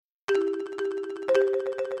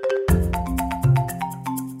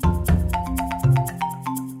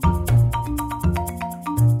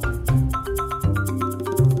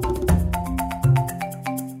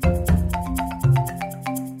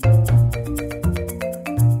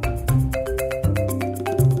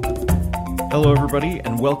Hello, everybody,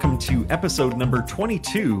 and welcome to episode number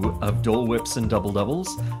 22 of Dole Whips and Double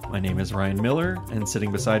Doubles. My name is Ryan Miller, and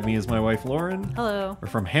sitting beside me is my wife, Lauren. Hello. We're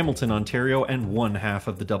from Hamilton, Ontario, and one half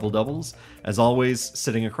of the Double Doubles. As always,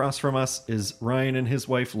 sitting across from us is Ryan and his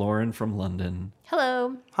wife, Lauren, from London.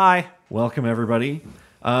 Hello. Hi. Welcome, everybody.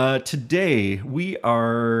 Today, we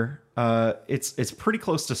are... it's pretty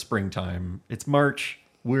close to springtime. It's March.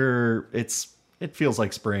 It feels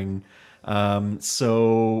like spring.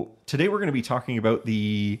 So today we're going to be talking about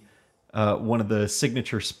the one of the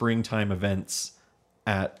signature springtime events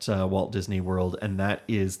at Walt Disney World, and that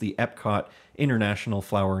is the Epcot International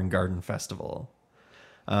Flower and Garden Festival.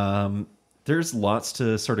 There's lots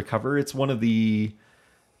to sort of cover. It's one of the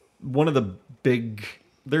big.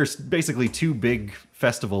 There's basically two big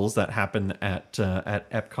festivals that happen at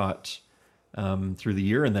Epcot through the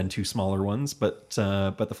year, and then two smaller ones. But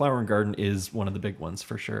the Flower and Garden is one of the big ones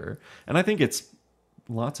for sure, and I think it's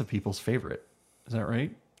lots of people's favorite. Is that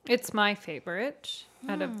right? It's my favorite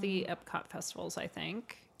out of the Epcot festivals, I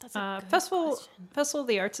think. That's a good Festival question. of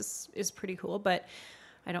the Arts is pretty cool, but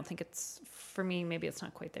I don't think it's, for me, maybe it's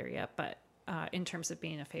not quite there yet, but in terms of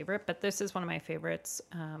being a favorite. But this is one of my favorites.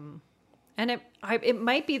 And it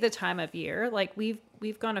might be the time of year. Like we've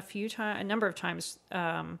gone a number of times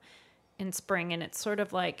in spring, and it's sort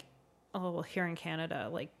of like, here in Canada,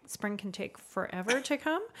 like spring can take forever to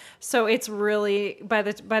come. So it's really, by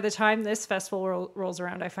the time this festival rolls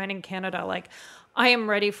around, I find in Canada, like I am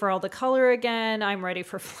ready for all the color again. I'm ready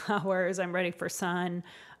for flowers. I'm ready for sun.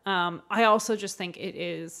 I also just think it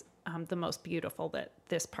is the most beautiful that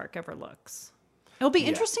this park ever looks. It'll be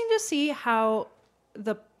interesting to see how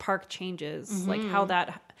the park changes, like how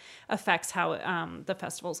that affects how the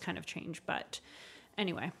festivals kind of change. But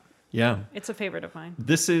anyway. Yeah. It's a favorite of mine.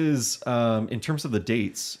 This is, in terms of the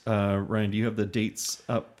dates, Ryan, do you have the dates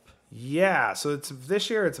up? Yeah, so this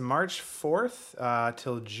year it's March 4th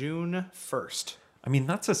till June 1st. I mean,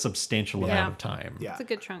 that's a substantial amount of time. Yeah. It's a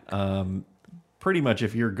good chunk. Pretty much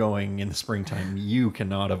if you're going in the springtime, you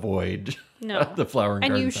cannot avoid the Flower and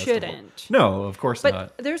Garden you Festival. shouldn't. No, of course But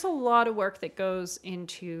not. there's a lot of work that goes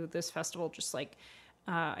into this festival, just like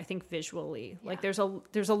I think visually. Like there's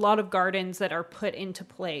a lot of gardens that are put into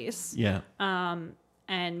place. Yeah.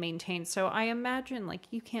 And maintained. So I imagine like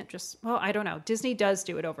you can't just, well, I don't know. Disney does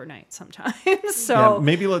do it overnight sometimes. So Yeah,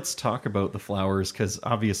 maybe let's talk about the flowers, because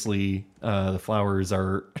obviously the flowers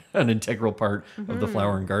are an integral part of the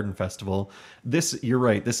Flower and Garden Festival. You're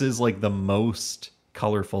right. This is like the most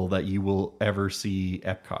colorful that you will ever see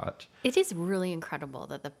Epcot. It is really incredible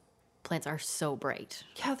that the plants are so bright.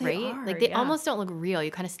 Yeah, they right? are, Like they yeah. almost don't look real.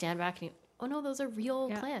 You kind of stand back and oh no, those are real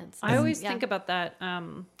plants. I always think about that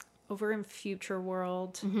over in Future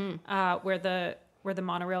World, where the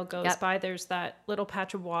monorail goes by. There's that little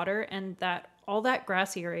patch of water, and all that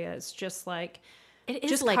grassy area is just like it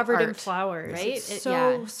is just like covered in art, flowers. right?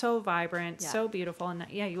 It's so vibrant, so beautiful, and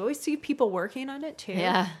you always see people working on it too.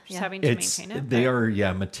 Yeah, just having to maintain it. They are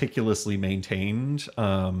meticulously maintained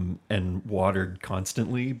and watered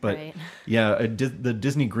constantly. But the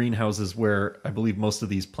Disney greenhouses, where I believe most of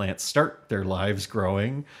these plants start their lives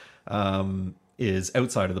growing, is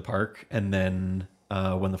outside of the park, and then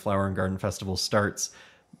when the Flower and Garden Festival starts,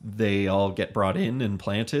 they all get brought in and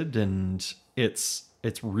planted, and it's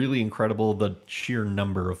really incredible the sheer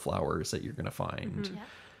number of flowers that you're going to find.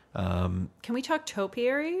 Can we talk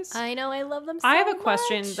topiaries? I know, I love them so I have a much.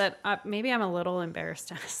 question that maybe I'm a little embarrassed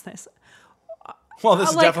to ask this. Well,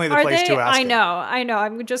 this is definitely the place to ask I know.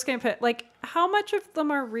 I'm just going to put, like, how much of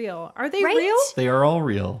them are real? Are they Right? real? They are all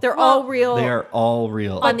real. They're all real. They are all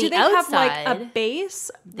real. On Do the they have like a outside,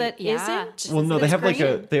 base that yeah. not Well, no, they have green?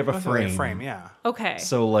 a frame. Frame, yeah. Okay.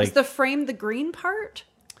 So, like- is the frame the green part?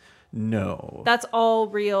 No. That's all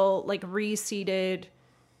real, like reseeded.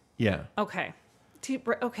 Yeah. Okay.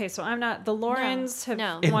 Okay, so I'm not. The Laurens have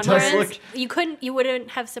No, It one does hand- look- you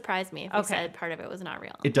wouldn't have surprised me if you Okay. said part of it was not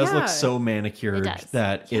real. It does Yeah. look so manicured It does.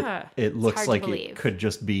 that Yeah. it looks hard to like it believe. could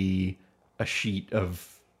just be a sheet of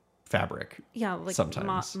fabric. Yeah, like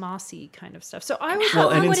sometimes. mossy kind of stuff. So I was Well,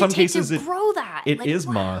 How and in would some it take cases to it- grow that. It Like, is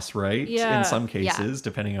wow. moss, right? Yeah. In some cases,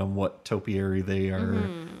 depending on what topiary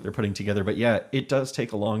they're putting together. But yeah, it does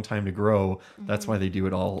take a long time to grow. That's why they do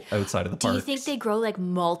it all outside of the Do park. you think they grow like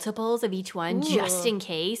multiples of each one just in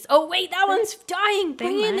case? Oh wait, that one's dying. They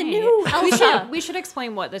Bring in the might. new Elsa. we should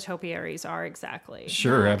explain what the topiaries are exactly.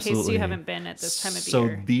 Sure, in absolutely. case you haven't been at this time of So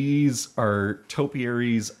year. these are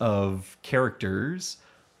topiaries of characters,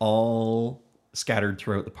 all scattered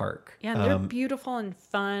throughout the park. Yeah, and they're beautiful and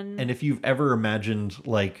fun. And if you've ever imagined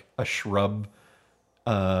like a shrub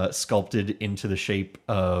sculpted into the shape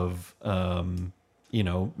of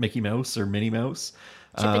Mickey Mouse or Minnie Mouse,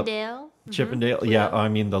 Chippendale. Chippendale. Yeah, I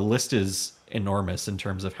mean, the list is enormous in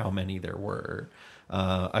terms of how many there were.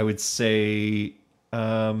 I would say,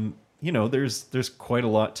 there's quite a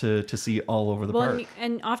lot to see all over the park.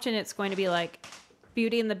 And often it's going to be like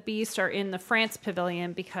Beauty and the Beast are in the France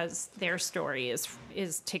pavilion because their story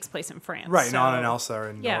is takes place in France. Right, so, Anna and Elsa are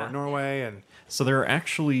in Norway. And So there are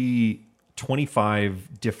actually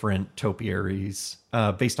 25 different topiaries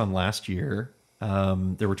based on last year.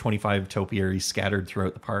 There were 25 topiaries scattered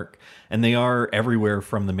throughout the park, and they are everywhere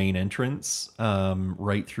from the main entrance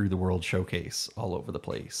right through the World Showcase, all over the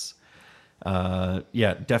place.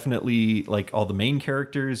 Definitely like all the main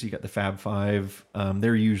characters. You got the Fab Five.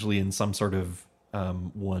 They're usually in some sort of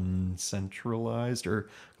one centralized or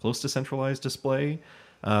close to centralized display.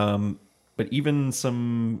 But even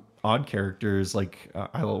some odd characters, like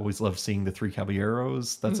I always love seeing the Three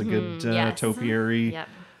Caballeros. That's a good topiary. Yep.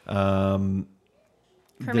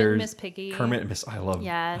 Kermit and Miss Piggy. Kermit and Miss. I love.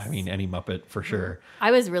 Yes. I mean, any Muppet for sure.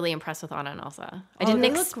 I was really impressed with Anna and Elsa. I didn't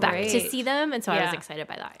they look expect to great. see them, and so I was Yeah. excited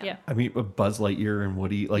by that. Yeah. I mean, Buzz Lightyear and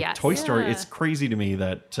Woody, like Yes. Toy Story. Yeah. It's crazy to me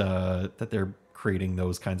that that they're creating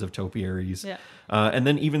those kinds of topiaries. Yeah. And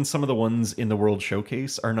then even some of the ones in the World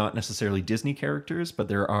Showcase are not necessarily Disney characters, but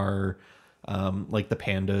there are like the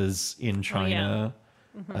pandas in China.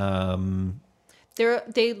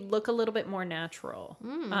 They look a little bit more natural.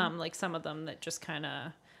 Like some of them that just kind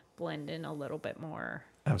of blend in a little bit more.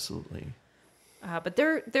 Absolutely. But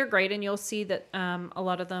they're great, and you'll see that a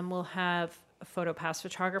lot of them will have PhotoPass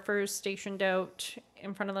photographers stationed out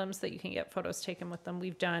in front of them so that you can get photos taken with them.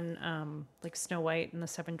 We've done like Snow White and the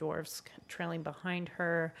Seven Dwarfs trailing behind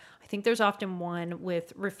her. I think there's often one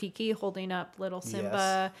with Rafiki holding up little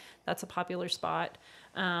Simba. Yes. That's a popular spot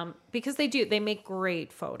because they make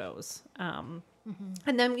great photos. And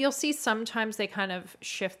then you'll see sometimes they kind of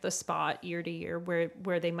shift the spot year to year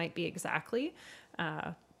where they might be exactly.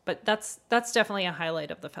 But that's definitely a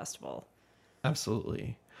highlight of the festival.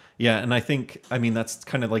 Absolutely. Yeah, and I mean that's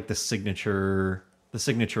kind of like the signature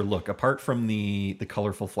look. Apart from the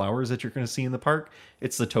colorful flowers that you're going to see in the park,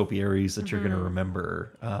 it's the topiaries that you're going to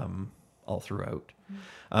remember all throughout.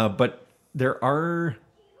 But there are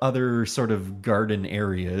other sort of garden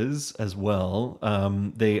areas as well.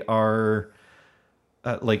 They are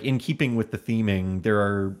like in keeping with the theming, there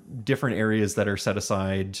are different areas that are set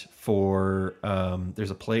aside for.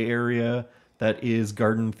 There's a play area that is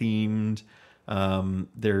garden themed.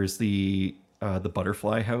 There's the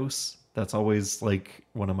butterfly house. That's always like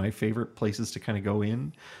one of my favorite places to kind of go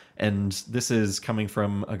in. And this is coming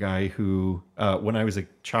from a guy who, when I was a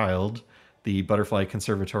child, the Butterfly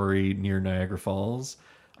Conservatory near Niagara Falls,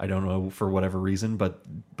 I don't know for whatever reason, but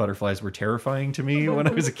butterflies were terrifying to me when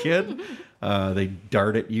I was a kid. They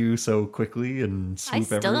dart at you so quickly and swoop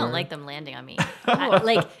everywhere. I still don't like them landing on me. I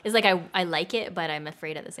like it, but I'm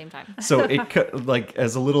afraid at the same time. So like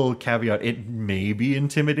as a little caveat, it may be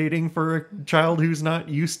intimidating for a child who's not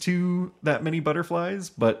used to that many butterflies,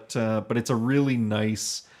 but it's a really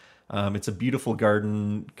nice, it's a beautiful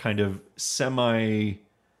garden, kind of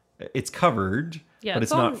it's covered, Yeah, but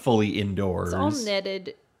it's not fully indoors. It's all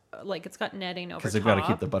netted, like it's got netting over because they've got to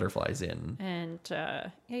keep the butterflies in. And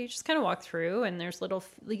you just kind of walk through, and there's little,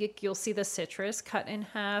 like, you'll see the citrus cut in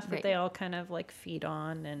half that they all kind of like feed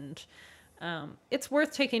on, and it's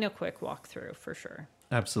worth taking a quick walk through for sure.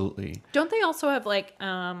 Absolutely. Don't they also have like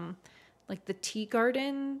the tea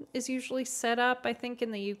garden is usually set up, I think,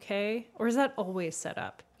 in the UK, or is that always set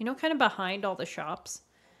up? You know, kind of behind all the shops.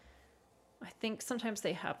 I think sometimes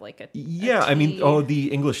they have like a I mean,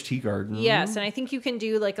 the English tea garden. Yes, and I think you can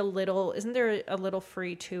do like a little. Isn't there a little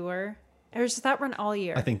free tour? Or does that run all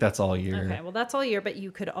year? I think that's all year. Okay, well that's all year, but you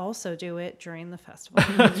could also do it during the festival.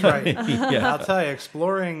 That's right. Yeah. I'll tell you,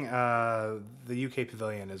 exploring the UK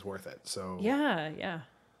pavilion is worth it. So yeah.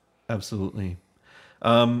 Absolutely.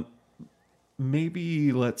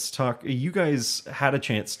 Maybe let's talk. You guys had a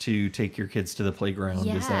chance to take your kids to the playground.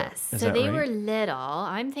 Yes. Is So that they right? were little.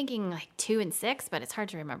 I'm thinking like 2 and 6, but it's hard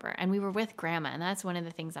to remember. And we were with Grandma, and that's one of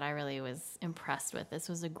the things that I really was impressed with. This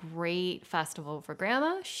was a great festival for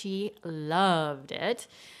Grandma. She loved it.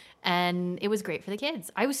 And it was great for the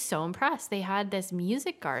kids. I was so impressed. They had this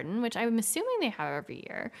music garden, which I'm assuming they have every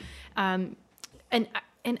year.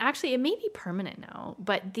 And actually, it may be permanent now,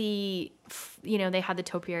 but they had the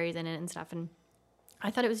topiaries in it and stuff, and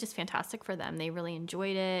I thought it was just fantastic for them. They really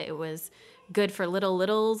enjoyed it. It was good for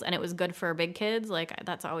littles and it was good for big kids. Like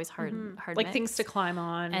that's always hard like mix. things to climb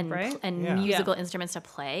on, and right? and Yeah. musical instruments to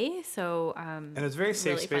play. So And it's very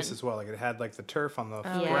safe really space fun. as well. Like it had like the turf on the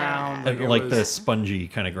yeah. ground. And it like was- the spongy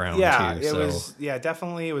kind of ground yeah, too. it So was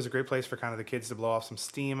definitely it was a great place for kind of the kids to blow off some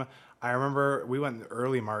steam. I remember we went in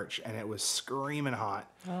early March and it was screaming hot.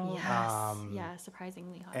 Yes,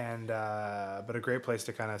 surprisingly hot. And but a great place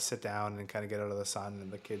to kind of sit down and kind of get out of the sun,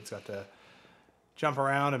 and the kids got to jump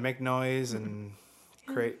around and make noise and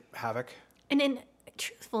create havoc. And in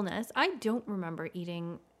truthfulness, I don't remember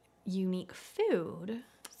eating unique food.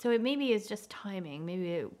 So it maybe is just timing.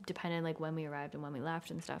 Maybe it depended like when we arrived and when we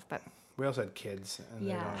left and stuff. But We also had kids. And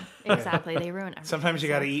they yeah, don't- exactly. They ruin everything. Sometimes you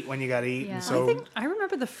so- got to eat when you got to eat. Yeah. And I so I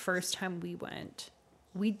remember the first time we went,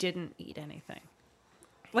 we didn't eat anything.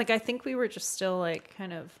 Like I think we were just still like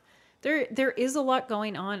kind of there is a lot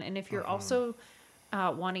going on, and if you're also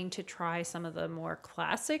wanting to try some of the more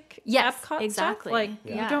classic Yes, Epcot exactly. stuff, like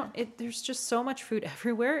Yeah. you don't. There's just so much food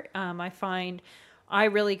everywhere. I find I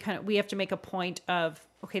really we have to make a point of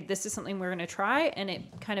okay, this is something we're going to try, and it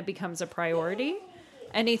kind of becomes a priority.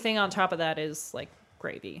 Anything on top of that is like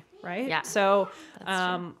gravy, right? Yeah, So,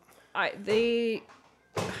 that's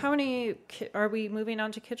how many are we moving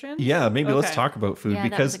on to kitchen? yeah, maybe let's Okay. talk about food Yeah, that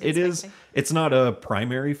because was a good segue. it's not a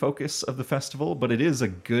primary focus of the festival, but it is a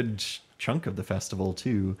good chunk of the festival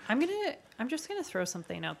too. I'm just gonna throw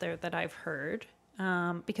something out there that I've heard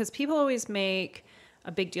because people always make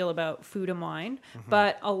a big deal about food and wine,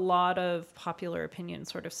 but a lot of popular opinion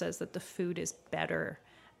sort of says that the food is better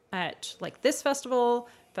at like this festival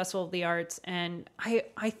of the Arts, and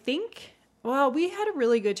I think we had a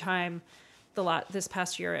really good time this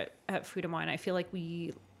past year at Food and Wine. I feel like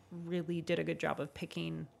we really did a good job of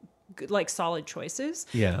picking good, like solid choices.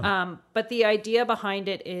 Yeah. But the idea behind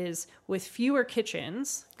it is with fewer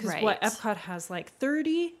kitchens, because what Right. Epcot has like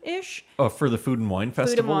 30-ish Oh, for the Food and Wine food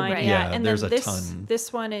Festival, and wine. Right. Yeah, yeah, and there's then a this ton.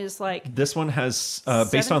 this one is like This one has,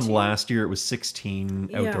 based on 17? last year, it was 16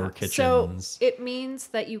 outdoor kitchens. So it means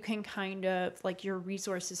that you can kind of like your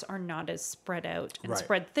resources are not as spread out and Right.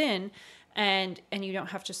 spread thin, and you don't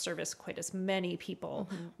have to service quite as many people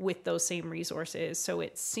with those same resources. So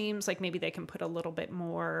it seems like maybe they can put a little bit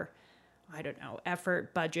more, I don't know,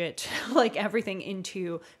 effort, budget, like everything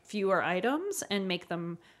into fewer items and make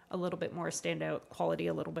them a little bit more standout, quality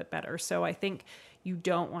a little bit better. So I think you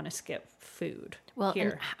don't want to skip food. Well,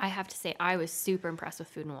 here. and I have to say, I was super impressed with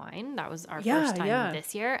Food and Wine. That was our Yeah, first time yeah.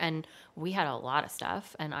 this year, and we had a lot of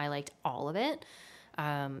stuff, and I liked all of it.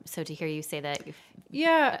 So to hear you say that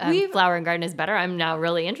Flower and Garden is better, I'm now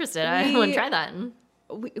really interested. I want to try that.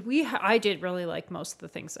 I did really like most of the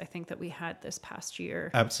things I think that we had this past year.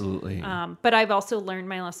 Absolutely. But I've also learned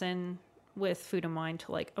my lesson with Food and Wine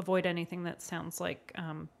to like avoid anything that sounds like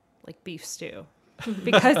beef stew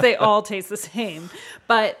because they all taste the same.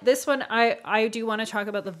 But this one, I do want to talk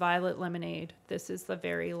about the violet lemonade. This is the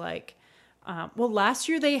very like, last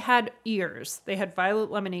year they had ears. They had violet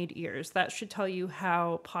lemonade ears. That should tell you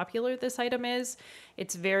how popular this item is.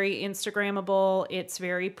 It's very Instagrammable. It's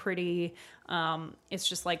very pretty. It's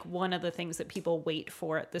just like one of the things that people wait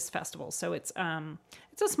for at this festival. So it's a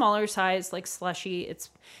smaller size, like slushy.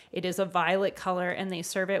 It is a violet color, and they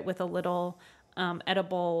serve it with a little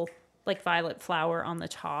edible like violet flower on the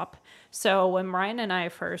top. So when Ryan and I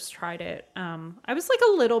first tried it, I was like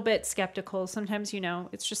a little bit skeptical. Sometimes,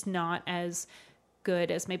 it's just not as good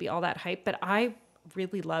as maybe all that hype, but I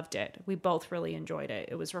really loved it. We both really enjoyed it.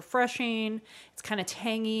 It was refreshing. It's kind of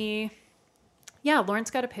tangy. Yeah, Lawrence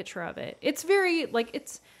got a picture of it. It's very like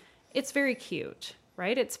it's very cute,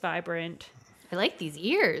 right? It's vibrant. I like these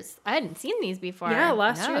ears. I hadn't seen these before. Yeah,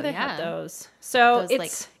 last year they had those. So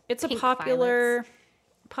Those, it's a pink popular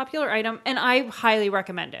item, and I highly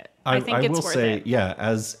recommend it. I think it's will worth say, it. yeah,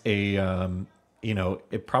 as a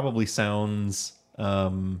it probably sounds like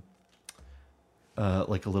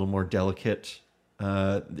a little more delicate.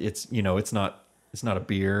 It's not a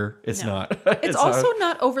beer. It's No. not. It's also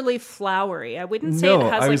not overly flowery. I wouldn't say No,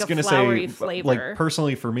 it has I like was a gonna flowery say, flavor. like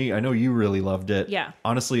personally for me, I know you really loved it. Yeah.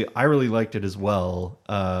 Honestly, I really liked it as well.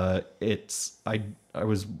 I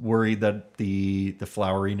was worried that the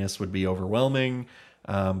floweriness would be overwhelming,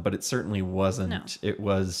 but it certainly wasn't. No. It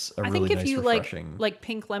was a I really think if nice, you refreshing. like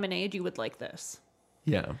pink lemonade, you would like this.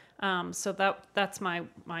 Yeah. So that's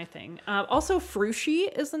my thing. Also,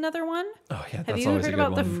 Frushi is another one. Oh yeah, Have that's you always heard a good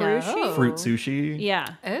about the one. Frushi? No. Fruit sushi. Yeah.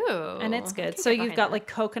 Oh, And it's I good. can So get you've behind got that. like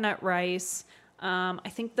coconut rice. I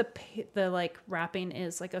think the like wrapping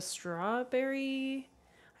is like a strawberry.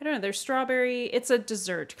 I don't know. There's strawberry. It's a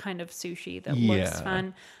dessert kind of sushi that looks Yeah.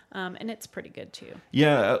 fun, and it's pretty good too.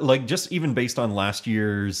 Yeah, like just even based on last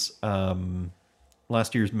year's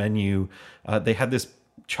last year's menu, they had this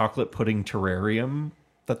chocolate pudding terrarium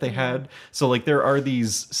that they had. So like there are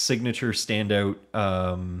these signature standout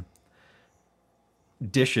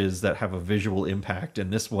dishes that have a visual impact,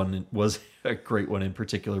 and this one was a great one in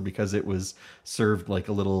particular because it was served like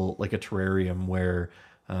a terrarium where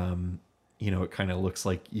it kind of looks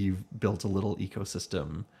like you've built a little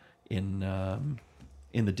ecosystem in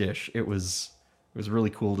the dish. It was really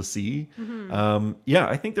cool to see.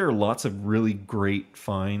 I think there are lots of really great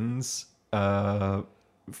finds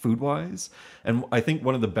food wise, and I think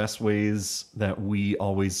one of the best ways that we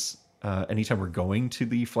always anytime we're going to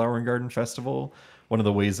the Flower and Garden Festival, one of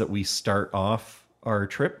the ways that we start off our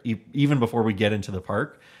trip, even before we get into the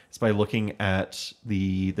park, is by looking at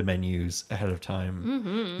the menus ahead of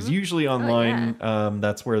time. Because usually online,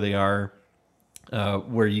 that's where they are,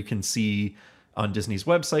 where you can see on Disney's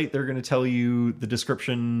website, they're going to tell you the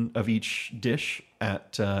description of each dish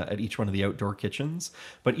at each one of the outdoor kitchens.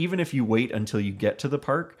 But even if you wait until you get to the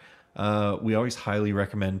park, we always highly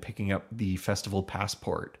recommend picking up the Festival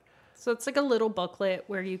Passport. So it's like a little booklet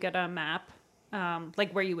where you get a map,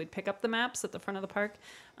 like where you would pick up the maps at the front of the park.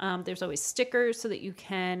 There's always stickers so that you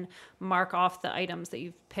can mark off the items that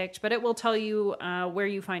you've picked, but it will tell you where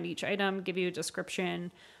you find each item, give you a description.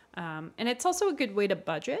 And it's also a good way to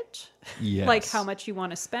budget, like how much you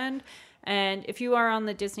want to spend. And if you are on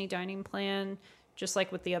the Disney dining plan, just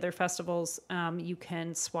like with the other festivals, you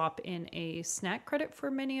can swap in a snack credit for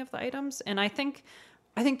many of the items. And I think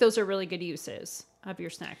those are really good uses of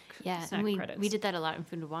your snack credits. We did that a lot in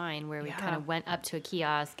Food and Wine, where we kind of went up to a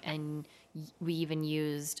kiosk and we even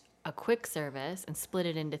used a quick service and split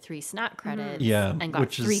it into 3 snack credits and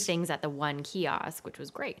got 3 things at the one kiosk, which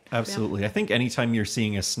was great. Absolutely. I think anytime you're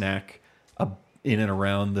seeing a snack in and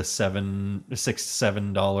around the $6 to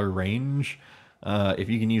 $7 range, if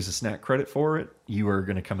you can use a snack credit for it, you are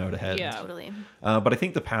going to come out ahead. Yeah, totally. But I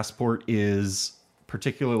think the Passport is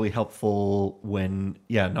particularly helpful when,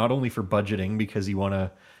 not only for budgeting, because you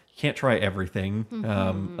can't try everything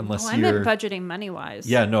unless I meant budgeting money wise.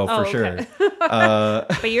 Yeah, no, for sure.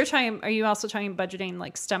 But are you also talking budgeting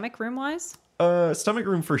like stomach room wise? Stomach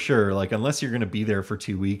room for sure. Like unless you're going to be there for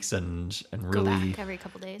 2 weeks and really go back every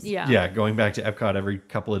couple days. Yeah, going back to Epcot every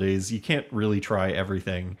couple of days, you can't really try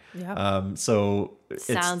everything. Yeah. So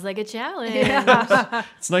sounds like a challenge.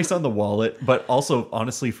 It's nice on the wallet, but also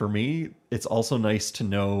honestly for me, it's also nice to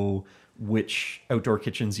know which outdoor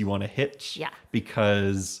kitchens you want to hit. Yeah.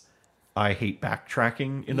 Because I hate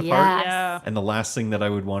backtracking in the park. Yeah. And the last thing that I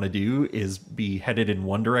would want to do is be headed in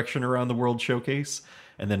one direction around the World Showcase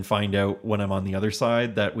and then find out when I'm on the other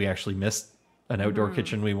side that we actually missed an outdoor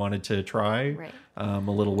kitchen we wanted to try a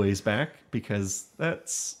little ways back, because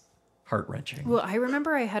that's heart-wrenching. Well, I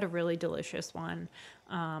remember I had a really delicious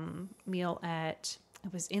meal it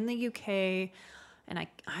was in the UK, and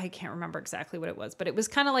I can't remember exactly what it was, but it was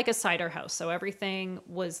kind of like a cider house. So everything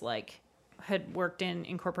was had worked in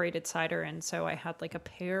incorporated cider. And so I had like a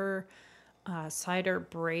pear cider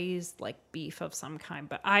braised like beef of some kind,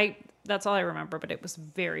 but that's all I remember, but it was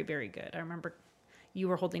very, very good. I remember you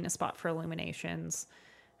were holding a spot for Illuminations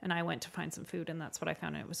and I went to find some food, and that's what I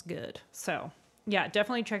found, and it was good. So yeah,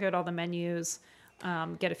 definitely check out all the menus.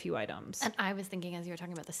 Get a few items. And I was thinking, as you were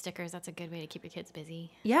talking about the stickers, that's a good way to keep your kids busy.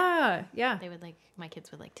 Yeah. My kids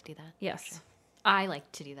would like to do that. Yes. Sure. I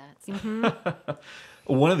like to do that. So.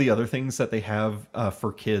 One of the other things that they have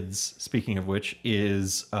for kids, speaking of which,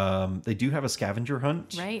 is they do have a scavenger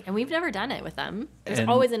hunt. Right. And we've never done it with them. There's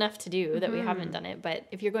always enough to do that we haven't done it. But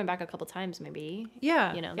if you're going back a couple times, maybe,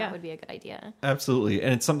 that would be a good idea. Absolutely.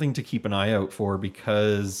 And it's something to keep an eye out for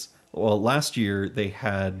because, last year they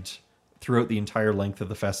had, throughout the entire length of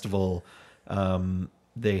the festival,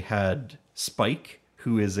 they had Spike,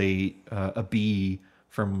 who is a bee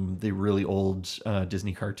from the really old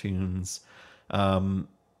Disney cartoons.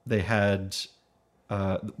 They had,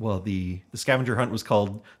 the scavenger hunt was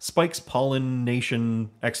called Spike's Pollination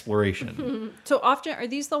Exploration. So often, are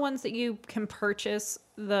these the ones that you can purchase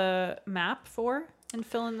the map for and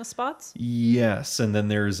fill in the spots? Yes, and then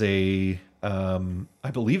there's I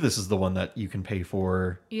believe this is the one that you can pay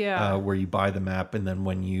for, where you buy the map, and then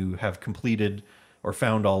when you have completed or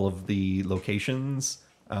found all of the locations,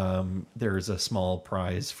 there's a small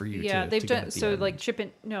prize for you. Yeah, they've done so. Like who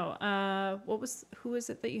was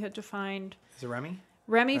it that you had to find? Is it Remy?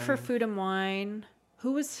 Remy for Food and Wine.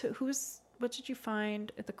 What did you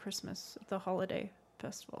find at the holiday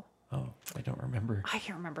festival? Oh, I don't remember. I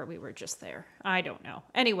can't remember. We were just there. I don't know.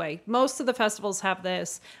 Anyway, most of the festivals have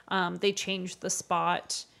this. They change the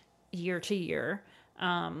spot year to year.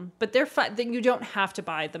 But they're fun. Then you don't have to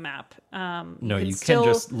buy the map. No, you can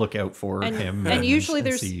just look out for and, him. And usually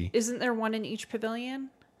see. Isn't there one in each pavilion?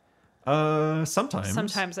 Sometimes.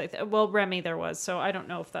 Sometimes well, Remy there was, so I don't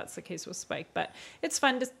know if that's the case with Spike, but it's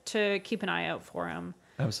fun to keep an eye out for him.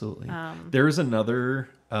 Absolutely. There is another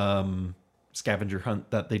scavenger hunt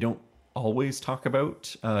that they don't always talk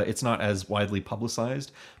about. It's not as widely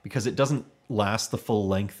publicized because it doesn't last the full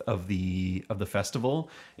length of the festival.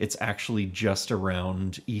 It's actually just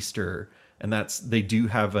around Easter, and they do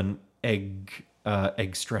have an egg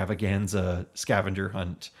extravaganza scavenger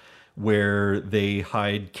hunt where they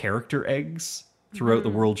hide character eggs throughout the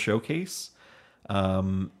World Showcase,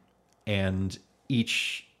 and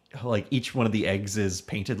each one of the eggs is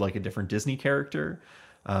painted like a different Disney character.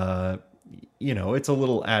 It's a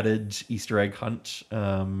little added Easter egg hunt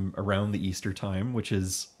around the Easter time, which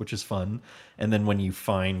is fun. And then when you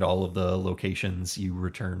find all of the locations, you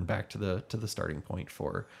return back to the starting point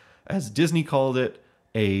for, as Disney called it,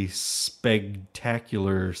 a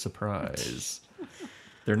spectacular surprise.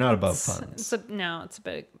 They're not above puns. It's a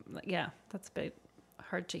bit, that's a bit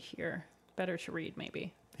hard to hear. Better to read,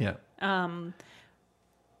 maybe. Yeah.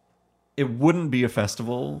 It wouldn't be a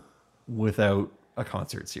festival without a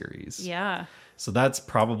concert series. Yeah. So that's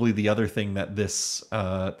probably the other thing that this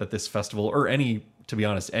festival, or any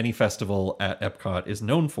festival at Epcot is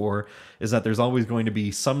known for, is that there's always going to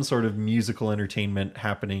be some sort of musical entertainment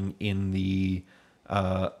happening in the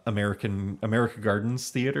America Gardens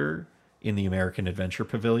Theater, in the American Adventure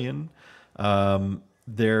Pavilion. Can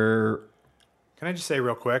I just say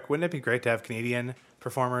real quick, wouldn't it be great to have Canadian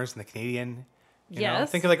performers in the Canadian?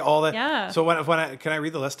 Yes. Think of like all the. Yeah. So can I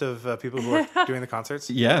read the list of people who are doing the concerts?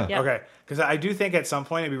 Yeah. Yep. Okay. Because I do think at some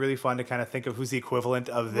point it'd be really fun to kind of think of who's the equivalent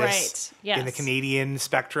of this Right. Yes. in the Canadian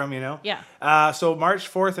spectrum, Yeah. So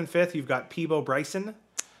March 4th and 5th, you've got Peebo Bryson.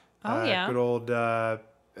 Oh, yeah. Good old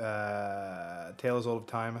Tale as Old of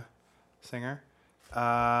Time singer.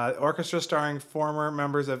 Orchestra starring former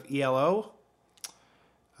members of ELO.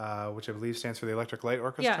 Which I believe stands for the Electric Light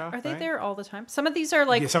Orchestra. Yeah, are they right? there all the time? Some of these are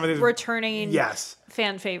like returning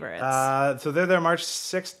fan favorites. So they're there March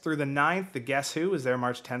 6th through the 9th. The Guess Who is there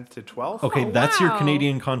March 10th to 12th. Okay, that's your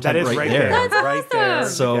Canadian content That is right there. That's right there.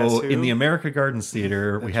 awesome. So in the America Gardens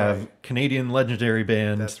Theater, we have Canadian legendary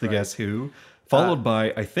band, The Guess Who, followed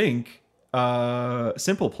by, I think,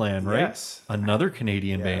 Simple Plan, right? Yes. Another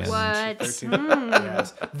Canadian band. What? 13th.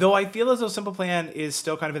 Yes. Though I feel as though Simple Plan is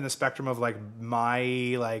still kind of in the spectrum of like my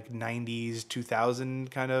 90s 2000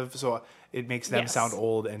 kind of, so it makes them sound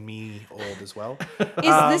old and me old as well.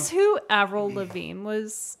 Is this who Avril Lavigne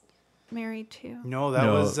was married to? No, that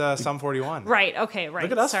was Sum 41. Right. Okay. Right.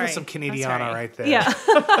 Look at us sorry. with some Canadiana right there.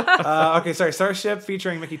 Yeah. Okay, sorry. Starship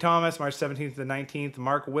featuring Mickey Thomas, March 17th to the 19th.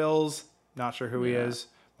 Mark Wills, not sure who he is.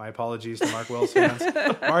 My apologies to Mark Wills fans.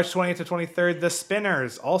 March 20th to 23rd, The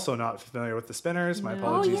Spinners. Also not familiar with The Spinners. My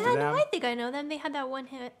apologies to them. No, I think I know them. They had that one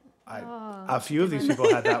hit. A few of these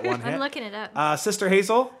people had that one hit. I'm looking it up. Sister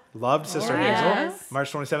Hazel. Loved Sister Yes. Hazel.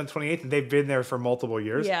 March 27th, 28th. And they've been there for multiple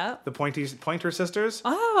years. Yeah. The Pointer Sisters.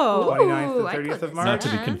 Oh. 29th Ooh, to I 30th put of this March. Not to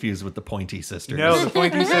be confused with the Pointy Sisters. No, the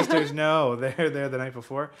Pointy Sisters, no. They're there the night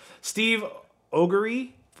before. Steve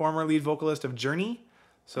Ogery, former lead vocalist of Journey.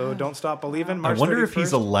 So Don't Stop Believin'. I March wonder 31st. if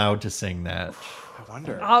he's allowed to sing that. I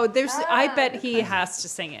wonder. Oh, I bet he has to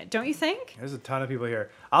sing it. Don't you think? There's a ton of people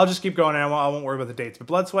here. I'll just keep going and I won't worry about the dates. But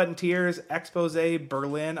Blood, Sweat, and Tears, Expose,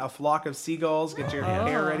 Berlin, A Flock of Seagulls. Get your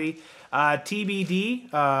hair ready. TBD.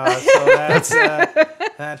 So that's,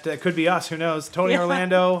 that could be us. Who knows? Tony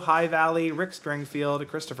Orlando, High Valley, Rick Springfield,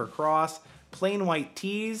 Christopher Cross, Plain White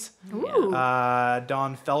Tees,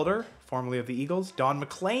 Don Felder, formerly of the Eagles, Don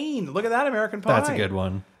McLean. Look at that American Pie. That's a good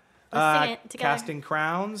one. Let's sing it together. Casting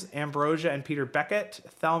Crowns, Ambrosia and Peter Beckett,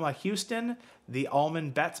 Thelma Houston, the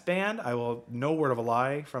Allman Betts Band. I will no word of a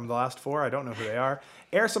lie from the last four. I don't know who they are.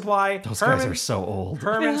 Air Supply. Those guys are so old.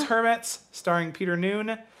 Herman's Hermits, starring Peter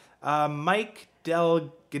Noon, Mike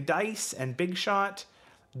Del Gedice and Big Shot,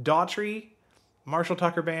 Daughtry, Marshall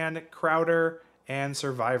Tucker Band, Crowder, and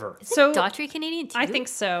Survivor. So Daughtry Canadian too? I think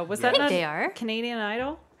so. Was Yeah. that not they are. Canadian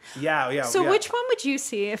Idol? Yeah. So yeah. which one would you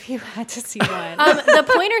see if you had to see one? The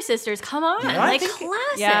Pointer Sisters, come on. Like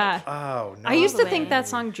classic. Yeah. Oh, no. I used to the think way. that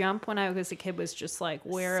song Jump when I was a kid was just like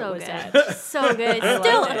where So it was good. at. So good.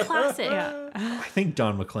 Still a classic. Yeah. I think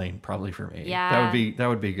Don McLean probably for me. Yeah. That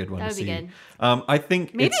would be a good one That to would be see. good. I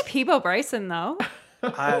think Maybe it's, Peebo Bryson though.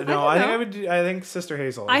 I think Sister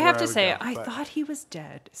Hazel. I is have where to say, go, I but- thought he was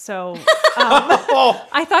dead. So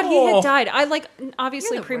I thought he had died. I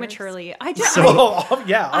obviously You're the prematurely. I just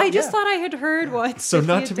Yeah. I just thought I had heard once. so that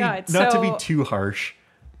not he to be had died. not to be So- too harsh.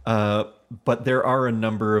 But there are a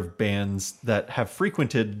number of bands that have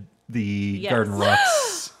frequented the Garden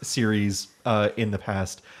Rocks series in the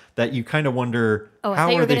past that you kind of wonder,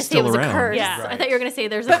 how are they still around? Yeah. I thought you were going to say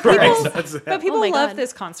there's a curse. curse. But people Oh my love God.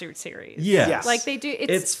 this concert series. Yes. Like they do.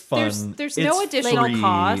 It's fun. There's It's no additional free.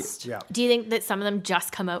 cost. Yeah. Do you think that some of them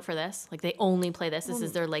just come out for this? Like they only play this? This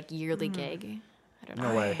is their like yearly gig? I don't know.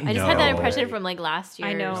 No way. I just had that No impression way. from like last year.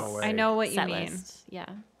 I know. No way. I know what you Set mean. list. Yeah.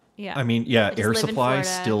 Yeah. I mean, yeah, just Air live in Supply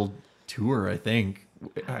Florida. still tour, I think.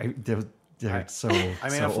 They're so I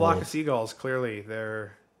mean, so a flock old. of seagulls. Clearly,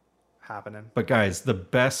 they're happening. But guys, the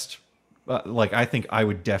best, I think I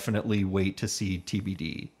would definitely wait to see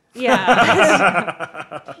TBD.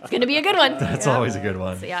 yeah. It's going to be a good one. That's always a good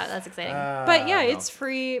one. So, yeah, that's exciting. But yeah, it's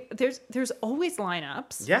free. There's always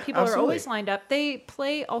lineups. Yeah, People are absolutely. always lined up. They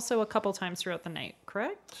play also a couple times throughout the night,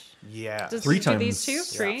 correct? Yeah. Does- Three do times. these two?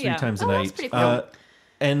 Three? Three Yeah. times a Oh, night. that's pretty cool.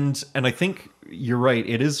 And I think you're right.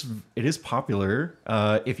 It is popular.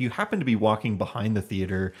 If you happen to be walking behind the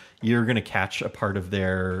theater, you're going to catch a part of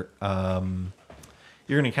their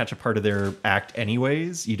act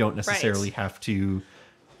anyways. You don't necessarily have to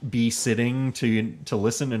be sitting to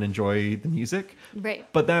listen and enjoy the music. Right.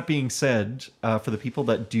 But that being said, for the people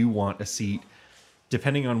that do want a seat,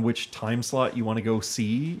 depending on which time slot you want to go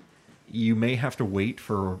see, you may have to wait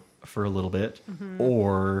for a little bit,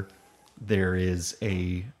 or there is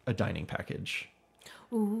a dining package.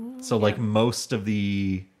 Ooh, So like most of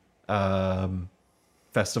the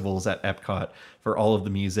festivals at Epcot, for all of the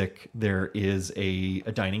music, there is a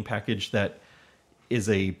dining package that is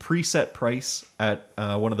a preset price at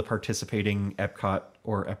one of the participating Epcot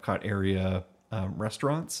or Epcot area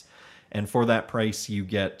restaurants. And for that price, you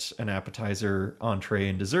get an appetizer, entree,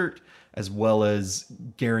 and dessert, as well as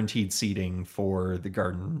guaranteed seating for the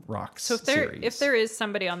Garden Rocks So series. if there is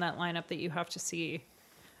somebody on that lineup that you have to see,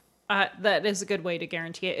 that is a good way to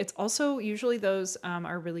guarantee it. It's also usually those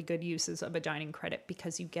are really good uses of a dining credit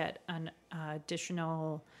because you get an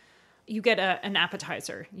additional. You get an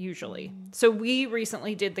appetizer usually. So we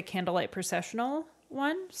recently did the Candlelight Processional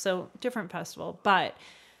one, so different festival, but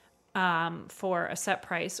for a set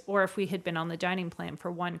price, or if we had been on the dining plan for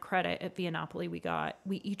one credit at Viennapoli,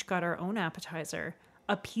 we each got our own appetizer,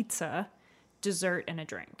 a pizza, dessert, and a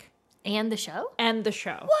drink. And the show? And the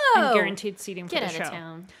show. Whoa! And guaranteed seating for Get the out show. of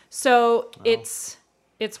town. So it's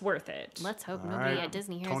worth it. Let's hope All nobody right. at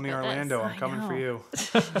Disney hears Tony about Orlando, this. I'm coming for know.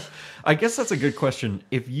 you. I guess that's a good question.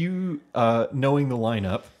 If you, knowing the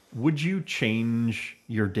lineup, would you change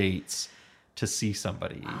your dates to see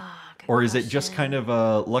somebody? good Or is it just question. kind of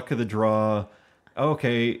a luck of the draw?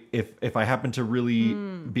 Okay, if I happen to really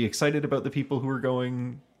be excited about the people who are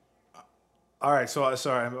going, All right, so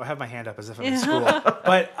sorry, I have my hand up as if I'm in school.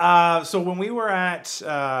 But so when we were at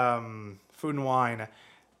Food and Wine,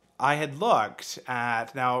 I had looked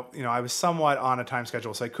at, now, I was somewhat on a time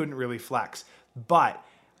schedule, so I couldn't really flex. But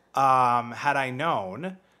had I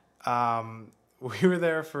known, we were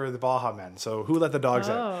there for the Baja Men, so Who Let the Dogs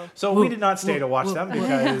Oh. Out. So we did not stay to watch them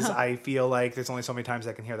because I feel like there's only so many times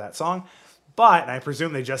I can hear that song. But, and I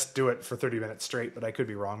presume they just do it for 30 minutes straight, but I could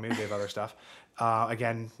be wrong. Maybe they have other stuff.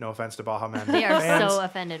 Again, no offense to Baja Men. They are fans. so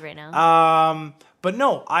offended right now. But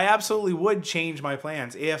no, I absolutely would change my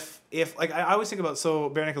plans if like I always think about, so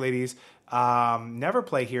Bare Naked Ladies never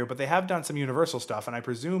play here, but they have done some Universal stuff, and I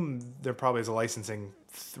presume there probably is a licensing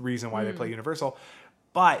reason why they play Universal.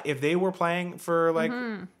 But if they were playing for like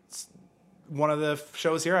one of the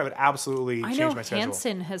shows here, I would absolutely I change know my schedule.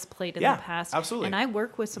 Hanson has played in Yeah, the past. absolutely. And I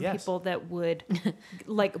work with some Yes. people that would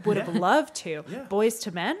would have loved to. Yeah. Boys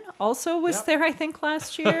to Men also was Yep. there, I think,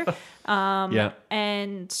 last year. yeah.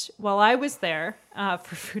 And while I was there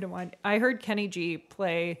for Food and Wine, I heard Kenny G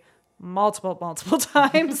play multiple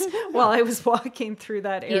times while I was walking through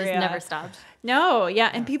that He area. just never stopped. No, yeah,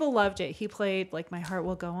 and people loved it. He played like My Heart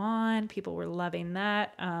Will Go On. People were loving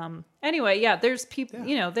that. Anyway, yeah, there's people,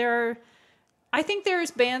 I think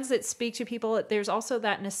there's bands that speak to people. There's also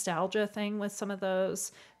that nostalgia thing with some of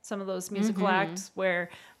those musical acts where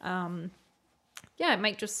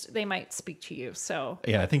they might speak to you. So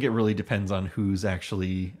Yeah, I think it really depends on who's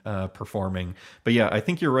actually performing. But yeah, I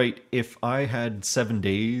think you're right. If I had 7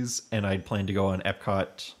 days and I'd planned to go on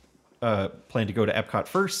Epcot, planned to go to Epcot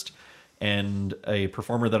first, and a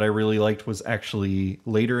performer that I really liked was actually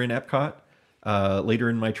later in Epcot, later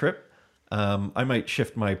in my trip, I might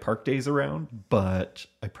shift my park days around, but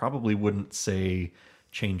I probably wouldn't say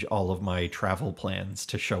change all of my travel plans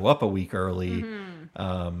to show up a week early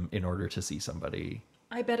in order to see somebody.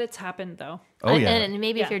 I bet it's happened though. Oh yeah. And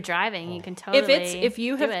maybe if Yeah. you're driving, you can totally If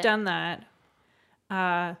you do have it. done that,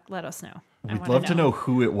 let us know. We'd love to know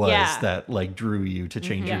who it was Yeah. that like drew you to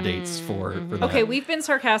change your dates for that. Okay, we've been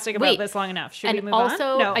sarcastic about Wait, this long enough. Should and we move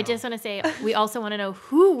also, on? No. I just want to say, we also want to know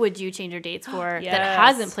who would you change your dates for Yes. that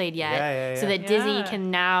hasn't played yet, Yeah. so that Disney Yeah. can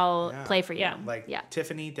now play for you. Yeah. Like Yeah.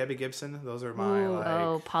 Tiffany, Debbie Gibson, those are my like.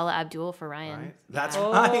 Oh, Paula Abdul for Ryan. Right? That's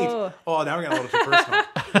Oh. right. Oh, now we're getting a little too personal.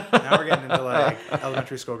 Now we're getting into like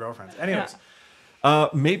elementary school girlfriends. Anyways,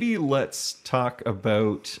 Maybe let's talk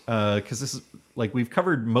about because this is like we've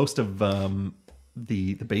covered most of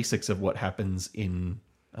the basics of what happens in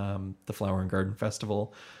the Flower and Garden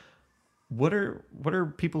Festival. What are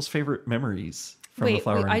people's favorite memories from the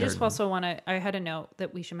Flower and I Garden? just also want to. I had a note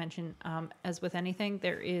that we should mention. As with anything,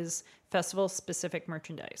 there is festival-specific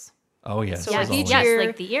merchandise. Oh yes, So Yeah, like as each always. year-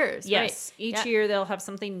 like the ears. Yes, right. each Yeah. year they'll have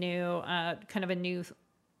something new, kind of a new.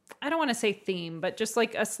 I don't want to say theme, but just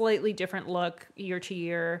like a slightly different look year to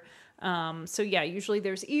year. So yeah, usually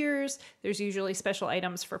there's ears. There's usually special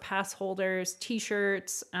items for pass holders,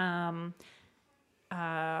 T-shirts.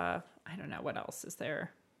 I don't know what else is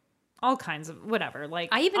there. All kinds of whatever. Like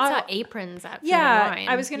I even saw aprons at Food yeah, and Wine.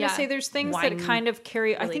 I was going to Yeah. say there's things Wine that kind of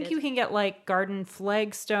carry. I think related. you can get like garden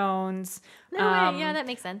flagstones. No way. Yeah, that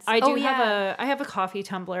makes sense. I do yeah. have a coffee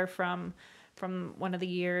tumbler from one of the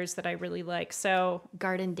years that I really like. So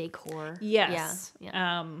garden decor. yes. Yeah.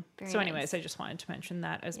 Yeah. So Very anyways, nice. I just wanted to mention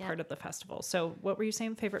that as Yeah. part of the festival. So what were you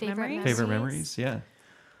saying? Favorite Favorite memory? memory? Favorite Memories? memories? Yeah.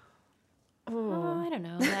 Oh, I don't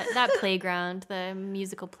know. That playground, the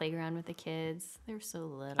musical playground with the kids. They were so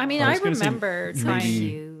little. I mean, I I was gonna say remember trying. maybe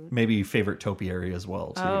cute. maybe favorite topiary as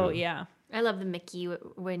well too. Oh yeah. I love the Mickey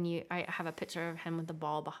when I have a picture of him with the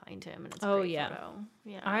ball behind him, and it's a Oh, great yeah. photo.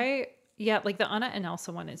 Yeah. Like the Anna and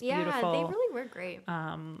Elsa one is Yeah, beautiful. they really were great.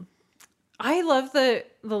 I love the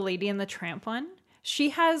Lady and the Tramp one. She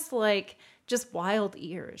has like just wild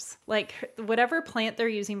ears. Like whatever plant they're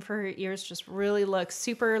using for her ears just really looks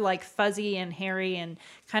super like fuzzy and hairy and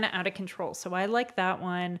kind of out of control. So I like that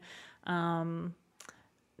one.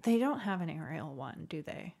 They don't have an Ariel one, do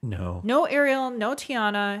they? No. No Ariel, no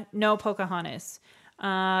Tiana, no Pocahontas.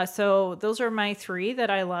 So those are my three that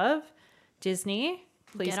I love. Disney,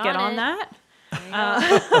 please Get get on on it.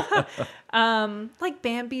 that. Like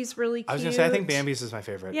Bambi's really cute. I was gonna say I think Bambi's is my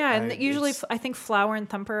favorite. Yeah, and usually it's- I think Flower and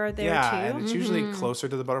Thumper are there yeah, too. and it's usually closer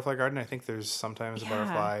to the butterfly garden. I think there's sometimes a Yeah,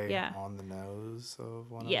 butterfly yeah. on the nose of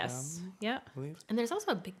one Yes. of them. Yeah. I believe. And there's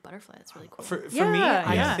also a big butterfly that's really cool. For me,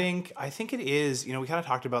 Yeah, yeah. I think it is. You know, we kind of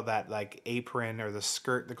talked about that like apron or the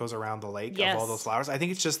skirt that goes around the lake of all Yes. those flowers. I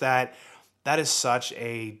think it's just that is such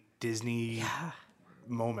a Disney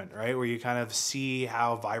moment, right? Where you kind of see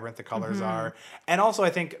how vibrant the colors Mm-hmm. are. And also I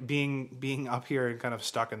think being up here and kind of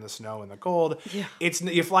stuck in the snow and the cold, it's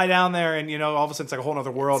you fly down there and you know all of a sudden it's like a whole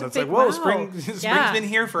other world. It's a And it's like, big whoa, wow. spring's Yeah. been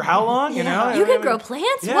here for how long? You know? You I can mean, grow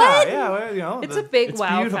plants? Yeah, What? yeah, well, you know. It's a big it's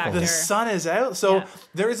wow beautiful. factor. The sun is out, so Yeah.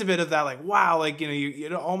 there is a bit of that, like wow, like you know,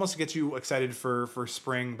 it almost gets you excited for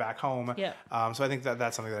spring back home. Yeah. So I think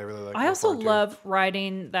that's something that I really like. I look also forward to. love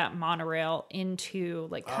riding that monorail into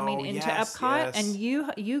like coming Oh, into yes, Epcot, yes. and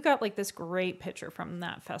you got like this great picture from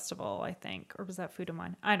that festival, I think, or was that Food and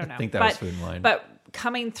Wine? I don't know. I think that was Food and Wine. But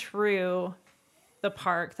coming through the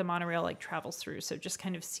park, the monorail like travels through, so just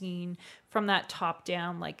kind of seeing from that top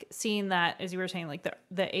down, like seeing that as you were saying, like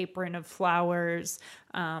the apron of flowers,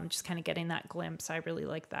 just kind of getting that glimpse. I really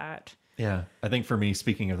like that. Yeah, I think for me,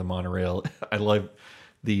 speaking of the monorail, I love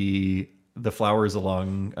the flowers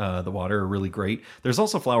along the water are really great. There's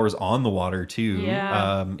also flowers on the water too,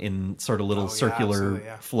 Yeah. in sort of little Oh, yeah, circular absolutely,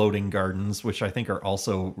 yeah. floating gardens, which I think are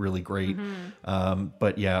also really great.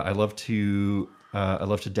 But yeah, I love to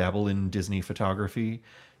dabble in Disney photography,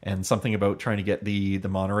 and something about trying to get the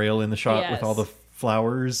monorail in the shot with all the Yes.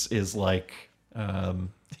 flowers is like,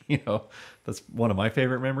 you know, that's one of my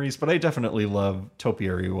favorite memories. But I definitely love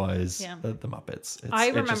topiary wise Yeah. the Muppets. I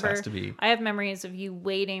It just remember has to be. I have memories of you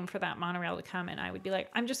waiting for that monorail to come, and I would be like,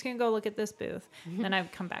 I'm just gonna go look at this booth. And then I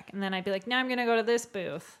would come back, and then I'd be like, now I'm gonna go to this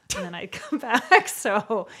booth, and then I'd come back.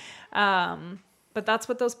 So, but that's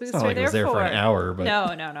what those booths not are like I was there for an hour, but-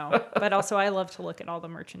 no. But also, I love to look at all the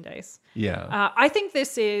merchandise. Yeah. I think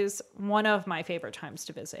this is one of my favorite times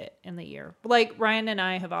to visit in the year. Like Ryan and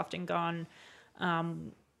I have often gone.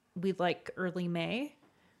 We like early May,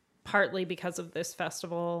 partly because of this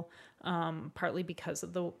festival, partly because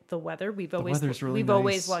of the weather. We've weather's really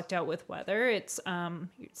always nice. lucked out with weather. It's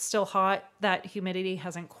still hot. That humidity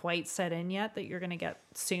hasn't quite set in yet. That you're going to get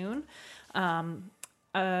soon.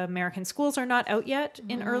 American schools are not out yet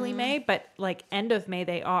in early May, but like end of May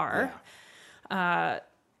they are.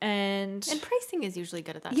 And And pricing is usually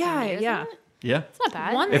good at that yeah, time of year, yeah. isn't it? Yeah. It's not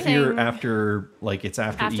bad. One If you're thing- after, like, it's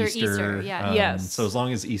after Easter. yeah. Yes. So as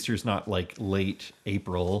long as Easter's not, like, late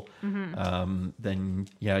April, then,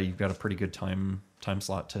 yeah, you've got a pretty good time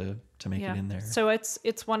slot to make it in there. So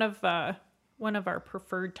it's one of our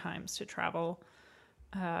preferred times to travel.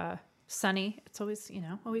 Sunny. It's always,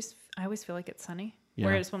 I always feel like it's sunny. Yeah.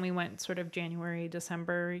 Whereas when we went sort of January,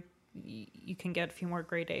 December, you can get a few more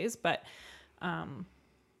gray days, but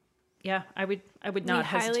yeah, I would not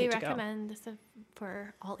hesitate to go. highly recommend this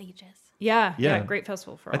for all ages. Yeah, great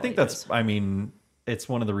festival for all I think ages. it's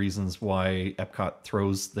one of the reasons why Epcot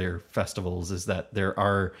throws their festivals is that there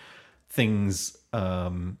are things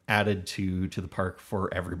added to the park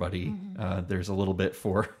for everybody. There's a little bit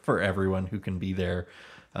for everyone who can be there.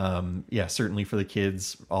 Certainly for the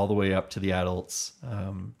kids all the way up to the adults.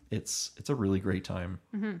 It's a really great time.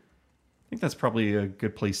 I think that's probably a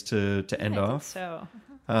good place to end off. So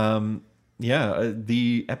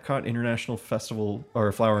The Epcot International Festival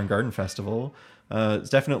or Flower and Garden Festival is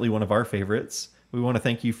definitely one of our favorites. We want to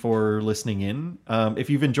thank you for listening in. If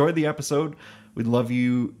you've enjoyed the episode, we'd love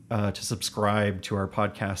you to subscribe to our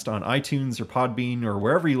podcast on iTunes or Podbean or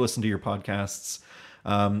wherever you listen to your podcasts.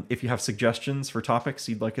 If you have suggestions for topics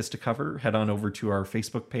you'd like us to cover, head on over to our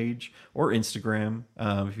Facebook page or Instagram.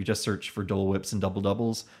 If you just search for Dole Whips and Double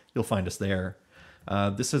Doubles, you'll find us there.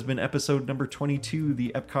 This has been episode number 22,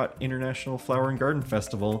 the Epcot International Flower and Garden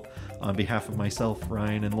Festival. On behalf of myself,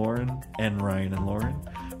 Ryan and Lauren,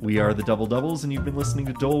 we are the Double Doubles, and you've been listening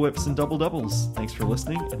to Dole Whips and Double Doubles. Thanks for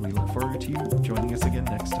listening, and we look forward to you joining us again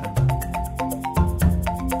next time.